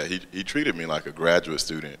students is that he treated me like a graduate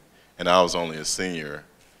student, and I was only a senior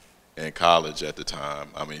in college at the time.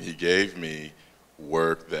 I mean, he gave me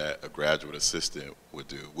work that a graduate assistant would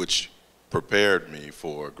do, which prepared me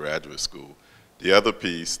for graduate school. The other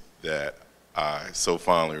piece that I so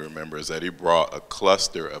fondly remember is that he brought a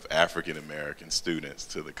cluster of African-American students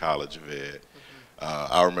to the College of Ed.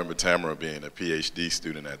 I remember Tamara being a PhD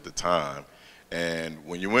student at the time, and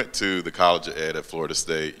when you went to the College of Ed at Florida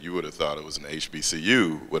State, you would have thought it was an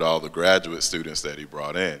HBCU with all the graduate students that he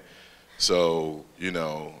brought in. So, you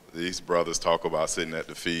know, these brothers talk about sitting at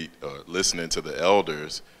the feet or listening to the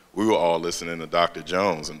elders. We were all listening to Dr.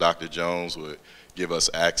 Jones, and Dr. Jones would give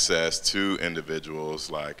us access to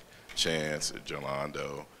individuals like Chance,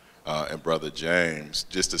 Jerlando, and Brother James,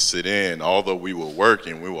 just to sit in. Although we were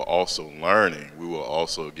working, we were also learning. We were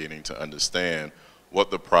also getting to understand what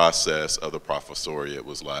the process of the professoriate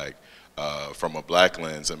was like from a black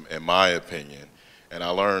lens, in my opinion. And I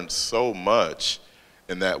learned so much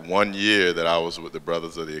in that 1 year that I was with the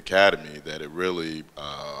Brothers of the Academy that it really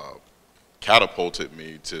catapulted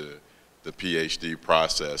me to the PhD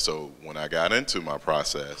process. So when I got into my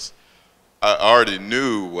process, I already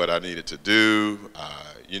knew what I needed to do.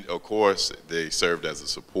 Of course, they served as a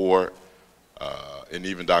support, and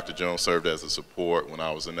even Dr. Jones served as a support when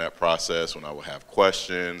I was in that process, when I would have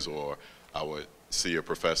questions, or I would see a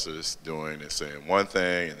professor doing and saying one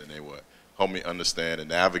thing, and then they would help me understand and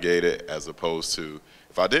navigate it, as opposed to,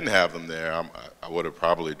 if I didn't have them there, I would have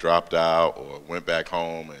probably dropped out or went back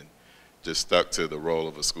home and just stuck to the role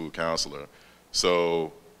of a school counselor.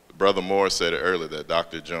 So Brother Moore said it earlier that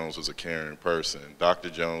Dr. Jones was a caring person. Dr.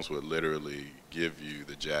 Jones would literally give you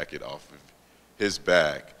the jacket off of his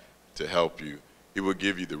back to help you. He would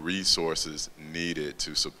give you the resources needed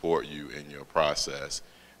to support you in your process.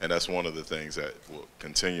 And that's one of the things that will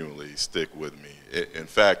continually stick with me. In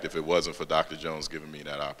fact, if it wasn't for Dr. Jones giving me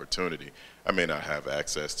that opportunity, I may not have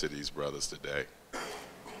access to these brothers today.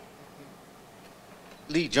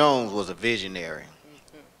 Lee Jones was a visionary.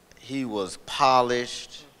 He was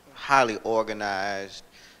polished, highly organized,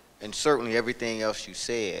 and certainly everything else you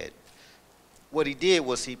said. What he did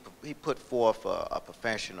was he put forth a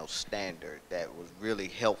professional standard that was really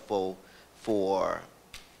helpful for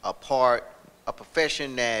a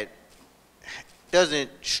profession that doesn't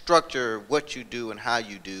structure what you do and how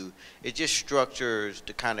you do. It just structures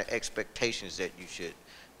the kind of expectations that you should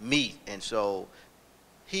meet. And so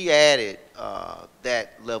he added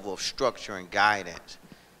that level of structure and guidance.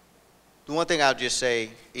 The one thing I'll just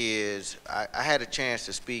say is I had a chance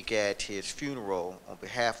to speak at his funeral on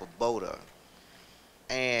behalf of BOTA,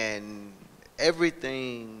 and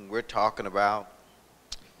everything we're talking about,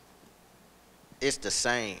 it's the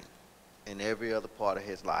same in every other part of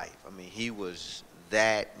his life. I mean, he was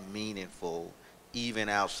that meaningful even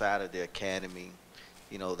outside of the academy.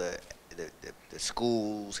 You know, the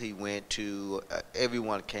schools he went to,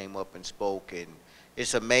 everyone came up and spoke, and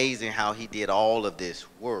it's amazing how he did all of this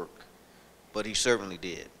work, but he certainly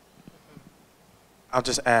did. I'll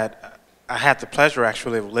just add, I had the pleasure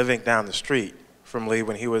actually of living down the street from Lee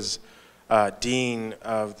when he was Dean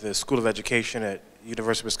of the School of Education at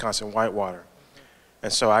University of Wisconsin-Whitewater.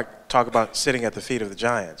 And so I talk about sitting at the feet of the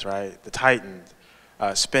giants, right? The Titan,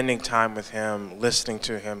 spending time with him, listening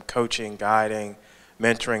to him, coaching, guiding,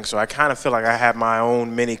 mentoring. So I kind of feel like I had my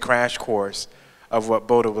own mini crash course of what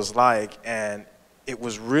BOTA was like. And it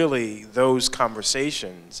was really those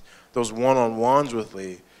conversations, those one-on-ones with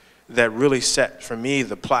Lee, that really set for me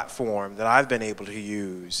the platform that I've been able to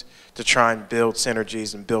use to try and build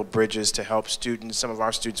synergies and build bridges to help students, some of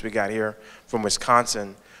our students we got here from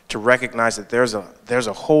Wisconsin, to recognize that there's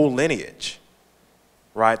a whole lineage,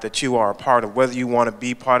 right, that you are a part of. Whether you want to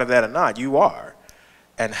be part of that or not, you are.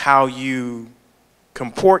 And how you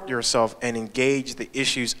comport yourself and engage the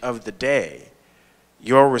issues of the day,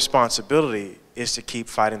 your responsibility is to keep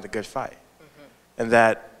fighting the good fight. And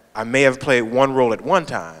that I may have played one role at one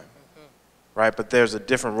time, right, but there's a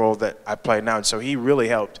different role that I play now. And so he really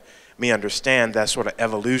helped me understand that sort of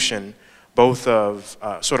evolution, both of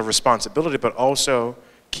sort of responsibility, but also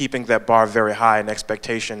keeping that bar very high and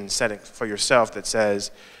expectation setting for yourself that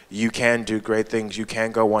says you can do great things, you can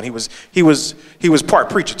go on. He was part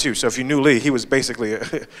preacher too. So if you knew Lee, he was basically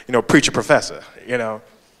a preacher professor, you know.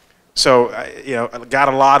 So I got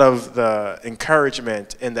a lot of the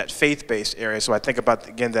encouragement in that faith-based area. So I think about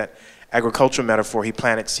again that agricultural metaphor. He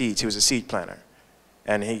planted seeds. He was a seed planter,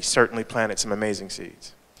 and he certainly planted some amazing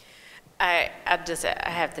seeds. I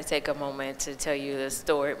have to take a moment to tell you the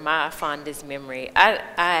story. My fondest memory,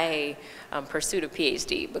 I pursued a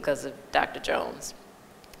PhD because of Dr. Jones.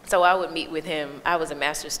 So I would meet with him. I was a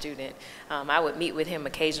master's student. I would meet with him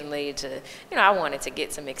occasionally to, I wanted to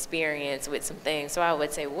get some experience with some things. So I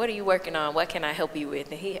would say, what are you working on? What can I help you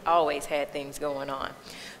with? And he always had things going on.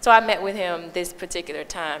 So I met with him this particular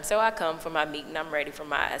time. So I come for my meeting. I'm ready for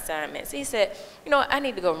my assignments. He said, I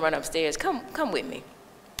need to go run upstairs. Come with me.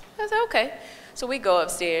 I said, okay. So we go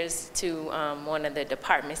upstairs to one of the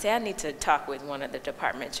departments. I need to talk with one of the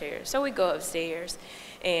department chairs. So we go upstairs,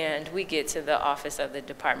 and we get to the office of the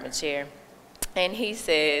department chair. And he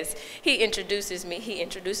says, he introduces me, he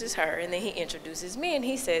introduces her, and then he introduces me, and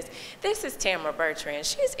he says, this is Tamara Bertrand.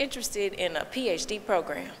 She's interested in a PhD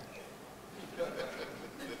program.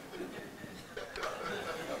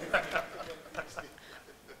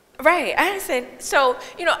 Right, I said, so,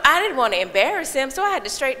 I didn't want to embarrass him, so I had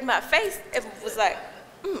to straighten my face. It was like,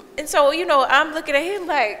 And so, you know, I'm looking at him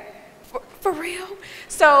like, for real?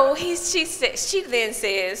 So she then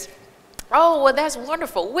says, oh, well, that's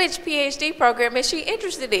wonderful. Which PhD program is she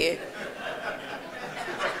interested in?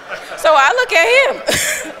 So I look at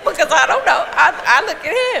him because I don't know. I look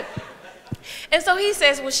at him. And so he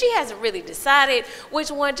says, well, she hasn't really decided which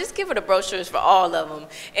one. Just give her the brochures for all of them.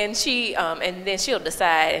 And and then she'll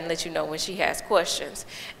decide and let you know when she has questions.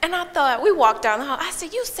 And I thought, we walked down the hall. I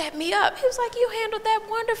said, you set me up. He was like, you handled that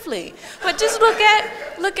wonderfully. But just look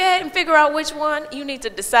at and figure out which one you need to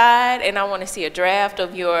decide. And I want to see a draft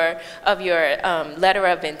of your letter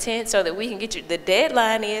of intent so that we can get you. The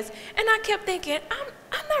deadline is. And I kept thinking,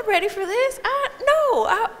 I'm not ready for this.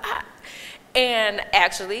 And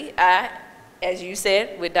actually, as you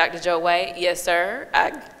said, with Dr. Joe White, yes, sir,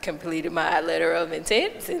 I completed my letter of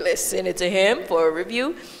intent. So let's send it to him for a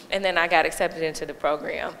review. And then I got accepted into the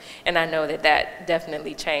program. And I know that that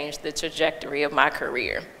definitely changed the trajectory of my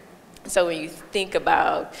career. So when you think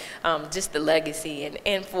about just the legacy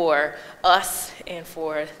and for us and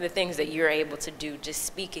for the things that you're able to do, just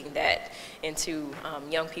speaking that into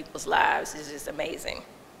young people's lives is just amazing.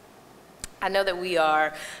 I know that we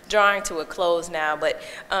are drawing to a close now, but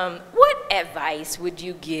what advice would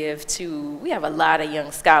you give to, we have a lot of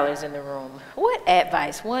young scholars in the room, what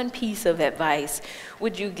advice, one piece of advice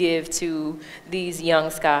would you give to these young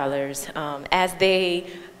scholars as they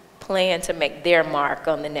plan to make their mark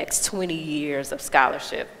on the next 20 years of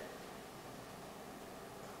scholarship?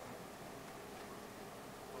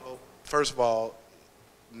 Well, first of all,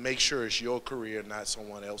 make sure it's your career, not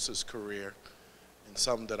someone else's career. And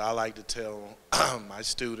something that I like to tell my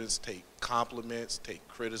students, take compliments, take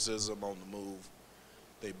criticism on the move.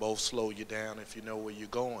 They both slow you down if you know where you're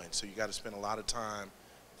going. So you got to spend a lot of time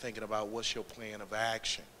thinking about what's your plan of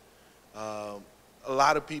action. A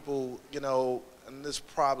lot of people, you know, and this is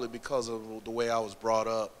probably because of the way I was brought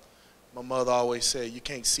up, my mother always said, you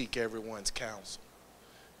can't seek everyone's counsel.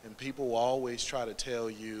 And people will always try to tell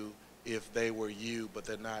you if they were you, but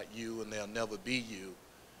they're not you and they'll never be you.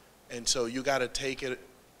 And so you got to take it,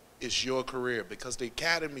 it's your career, because the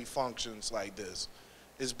academy functions like this.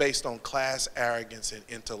 It's based on class arrogance and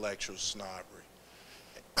intellectual snobbery.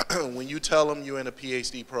 When you tell them you're in a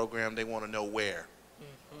PhD program, they want to know where.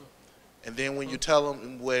 And then when you tell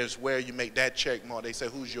them where's where, you make that check mark, they say,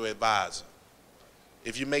 who's your advisor?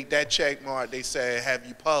 If you make that check mark, they say, have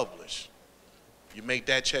you published? You make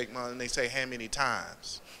that check mark and they say, how many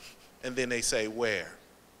times? And then they say, where?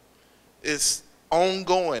 It's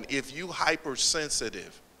ongoing. If you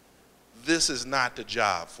hypersensitive, this is not the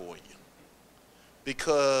job for you,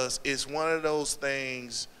 because it's one of those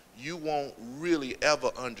things you won't really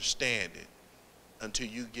ever understand it until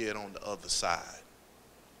you get on the other side,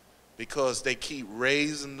 because they keep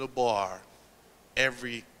raising the bar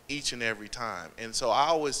each and every time. And so I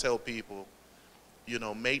always tell people, you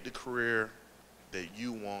know, make the career that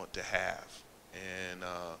you want to have, and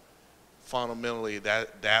fundamentally,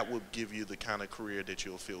 that would give you the kind of career that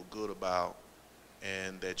you'll feel good about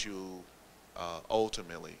and that you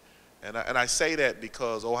ultimately. And I say that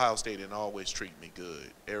because Ohio State didn't always treat me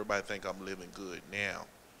good. Everybody think I'm living good now.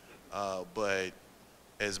 But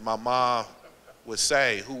as my mom would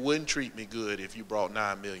say, who wouldn't treat me good if you brought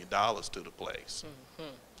 $9 million to the place?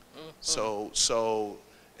 So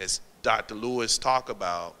as Dr. Lewis talked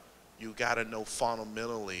about, you got to know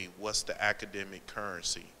fundamentally what's the academic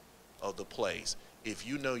currency of the place. If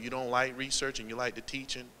you know you don't like research and you like the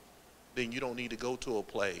teaching, then you don't need to go to a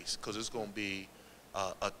place, because it's going to be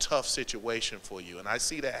a tough situation for you. And I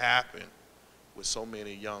see that happen with so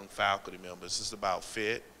many young faculty members. It's about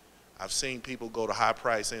fit. I've seen people go to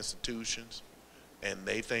high-priced institutions and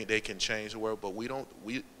they think they can change the world, but we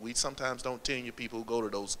sometimes don't tenure people who go to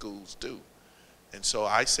those schools too. And so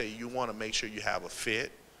I say you want to make sure you have a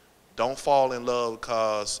fit. Don't fall in love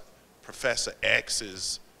because Professor X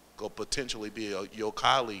is go potentially be your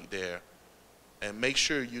colleague there, and make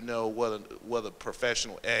sure you know whether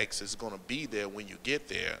professional X is going to be there when you get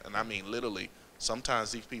there. And I mean literally,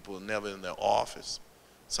 sometimes these people are never in their office.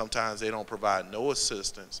 Sometimes they don't provide no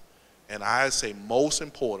assistance. And I say most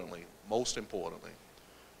importantly,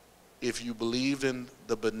 if you believed in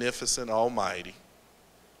the beneficent Almighty,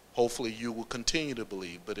 hopefully you will continue to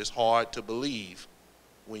believe, but it's hard to believe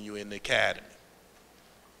when you're in the academy.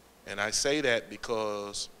 And I say that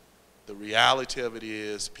because the reality of it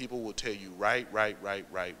is people will tell you right.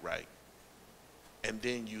 And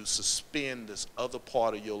then you suspend this other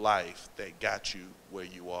part of your life that got you where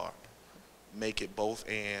you are. Make it both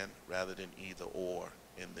and rather than either or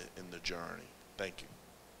in the journey. Thank you.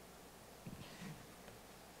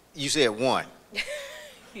 You said one.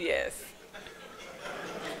 Yes.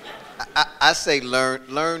 I say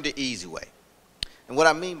learn the easy way. And what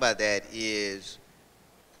I mean by that is,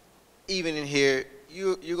 even in here,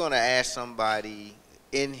 you're going to ask somebody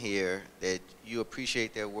in here that you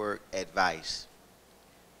appreciate their work advice.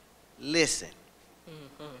 Listen.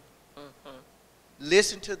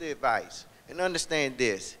 Listen to the advice and understand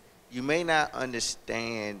this. You may not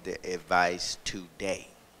understand the advice today.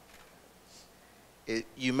 It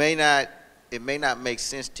may not make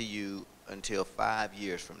sense to you until 5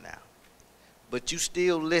 years from now. But you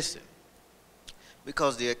still listen,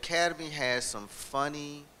 because the Academy has some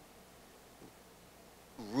funny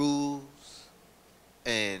rules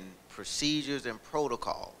and procedures and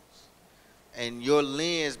protocols. And your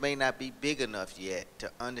lens may not be big enough yet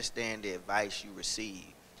to understand the advice you receive.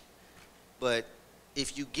 But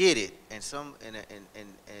if you get it, and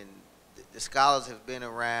the scholars have been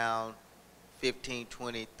around 15,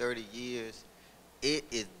 20, 30 years, it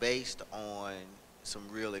is based on some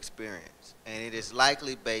real experience. And it is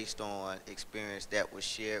likely based on experience that was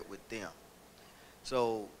shared with them.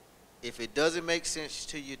 So if it doesn't make sense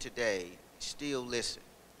to you today, still listen.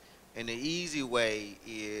 And the easy way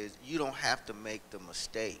is you don't have to make the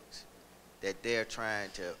mistakes that they're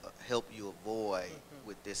trying to help you avoid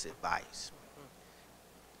with this advice.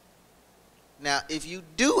 Now, if you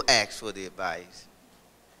do ask for the advice,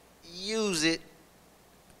 use it,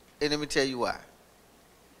 and let me tell you why.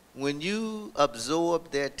 When you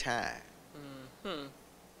absorb their time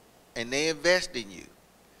and they invest in you,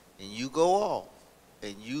 and you go off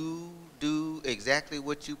and you do exactly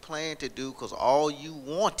what you plan to do because all you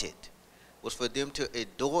wanted was for them to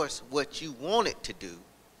endorse what you wanted to do,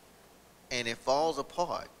 and it falls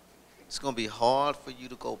apart, it's going to be hard for you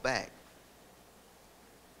to go back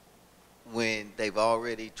when they've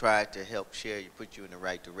already tried to help share you, put you in the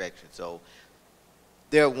right direction. So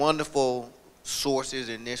there are wonderful sources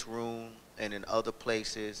in this room and in other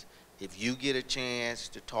places. If you get a chance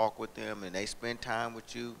to talk with them and they spend time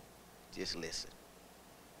with you, just listen.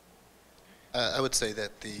 I would say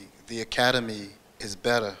that the Academy is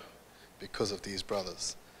better because of these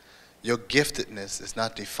brothers. Your giftedness is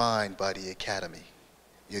not defined by the Academy.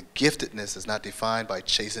 Your giftedness is not defined by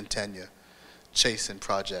chasing tenure, chasing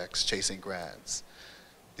projects, chasing grants.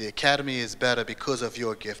 The Academy is better because of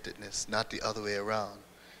your giftedness, not the other way around.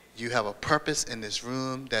 You have a purpose in this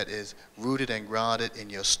room that is rooted and grounded in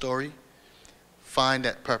your story. Find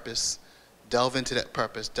that purpose, delve into that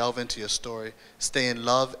purpose, delve into your story, stay in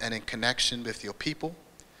love and in connection with your people,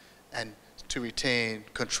 and to retain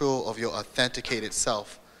control of your authenticated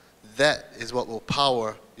self. That is what will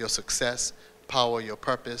power your success, power your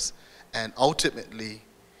purpose, and ultimately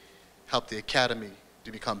help the Academy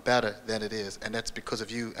to become better than it is. And that's because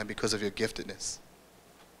of you and because of your giftedness.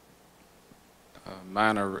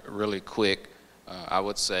 Mine are really quick. I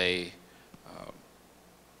would say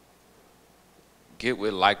get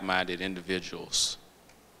with like-minded individuals,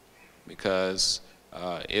 because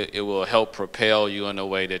it will help propel you in a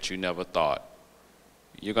way that you never thought.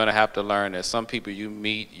 You're going to have to learn that some people you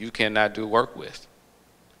meet you cannot do work with.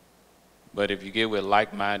 But if you get with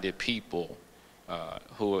like-minded people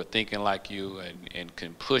who are thinking like you and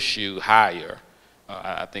can push you higher,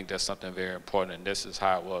 I think that's something very important. And this is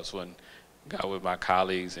how it was when I got with my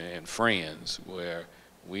colleagues and friends, where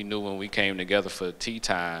we knew when we came together for tea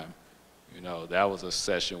time, you know, that was a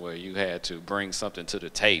session where you had to bring something to the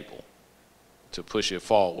table to push it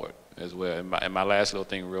forward as well. And my last little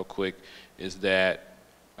thing real quick is that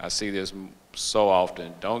I see this so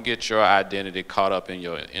often. Don't get your identity caught up in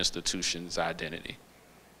your institution's identity.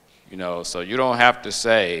 You know, so you don't have to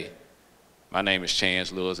say, my name is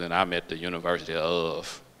Chance Lewis and I'm at the University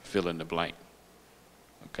of fill in the blank.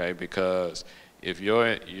 Okay, because if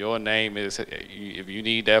your name is, if you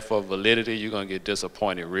need that for validity, you're going to get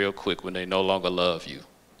disappointed real quick when they no longer love you.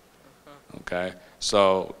 Okay,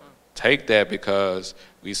 so take that, because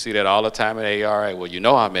we see that all the time at ARA. Well, you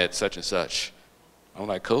know I'm at such and such. I'm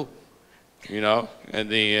like, cool, you know. And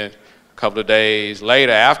then a couple of days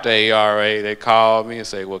later, after ARA, they call me and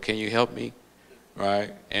say, well, can you help me,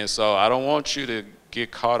 right? And so I don't want you to get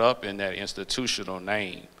caught up in that institutional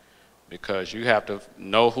name, because you have to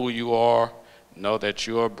know who you are, know that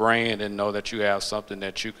you're a brand, and know that you have something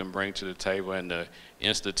that you can bring to the table, and the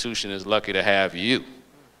institution is lucky to have you.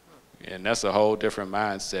 And that's a whole different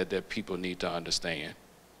mindset that people need to understand.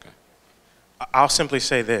 Okay. I'll simply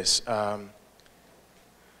say this.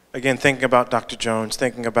 Again, thinking about Dr. Jones,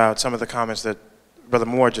 thinking about some of the comments that Brother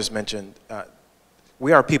Moore just mentioned,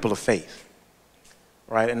 we are people of faith,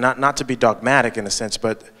 right? And not to be dogmatic in a sense,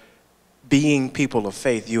 but being people of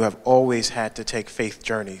faith, you have always had to take faith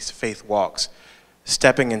journeys, faith walks,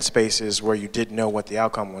 stepping in spaces where you didn't know what the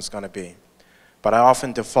outcome was going to be. but I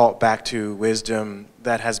often default back to wisdom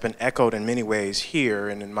that has been echoed in many ways here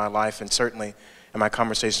and in my life, and certainly in my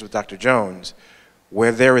conversations with Dr. Jones.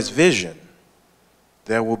 Where there is vision,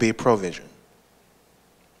 there will be provision,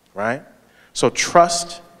 right? So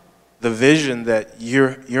trust the vision that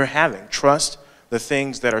you're having. Trust the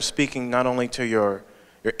things that are speaking not only to your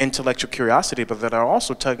intellectual curiosity, but that are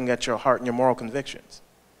also tugging at your heart and your moral convictions,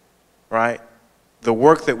 right? The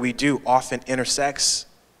work that we do often intersects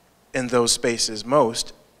in those spaces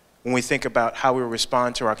most when we think about how we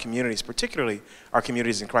respond to our communities, particularly our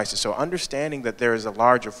communities in crisis. So understanding that there is a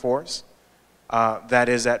larger force that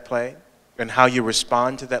is at play, and how you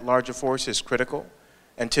respond to that larger force is critical.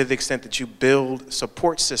 And to the extent that you build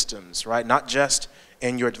support systems, right, not just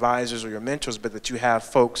in your advisors or your mentors, but that you have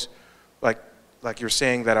folks like you're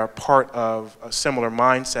saying that are part of a similar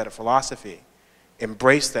mindset of philosophy,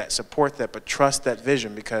 embrace that, support that, but trust that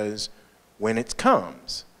vision, because when it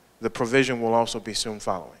comes, the provision will also be soon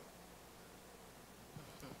following.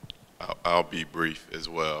 I'll be brief as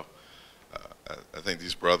well. I think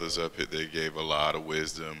these brothers up here, they gave a lot of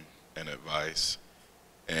wisdom and advice.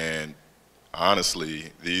 And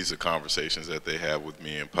honestly, these are conversations that they have with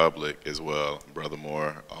me in public as well. Brother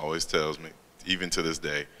Moore always tells me, even to this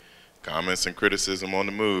day, comments and criticism on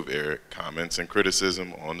the move, Eric. Comments and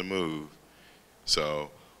criticism on the move. So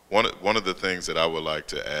one of the things that I would like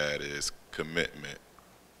to add is commitment.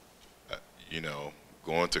 You know,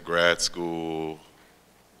 going to grad school,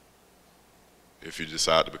 if you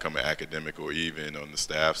decide to become an academic or even on the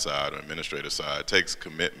staff side or administrative side, it takes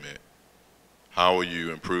commitment. How are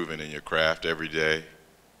you improving in your craft every day?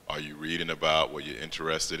 Are you reading about what you're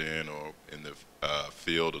interested in or in the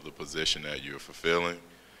field of the position that you're fulfilling?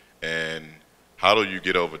 And how do you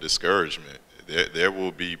get over discouragement? There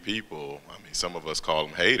will be people, I mean, some of us call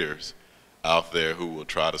them haters, out there who will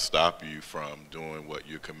try to stop you from doing what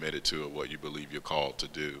you're committed to or what you believe you're called to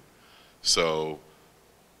do. So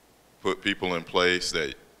put people in place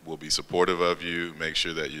that will be supportive of you, make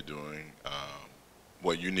sure that you're doing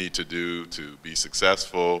what you need to do to be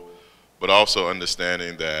successful, but also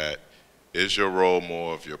understanding that is your role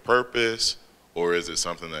more of your purpose or is it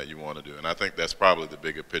something that you want to do? And I think that's probably the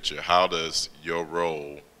bigger picture. How does your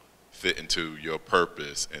role fit into your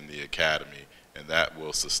purpose in the academy? And that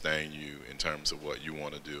will sustain you in terms of what you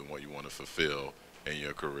want to do and what you want to fulfill in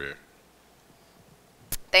your career.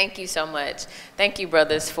 Thank you so much. Thank you,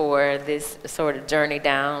 brothers, for this sort of journey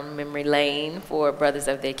down memory lane for Brothers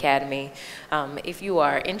of the Academy. If you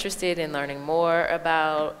are interested in learning more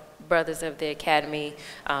about Brothers of the Academy,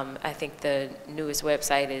 I think the newest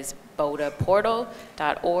website is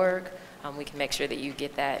bodaportal.org. We can make sure that you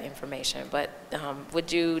get that information. But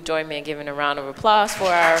would you join me in giving a round of applause for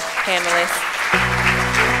our panelists?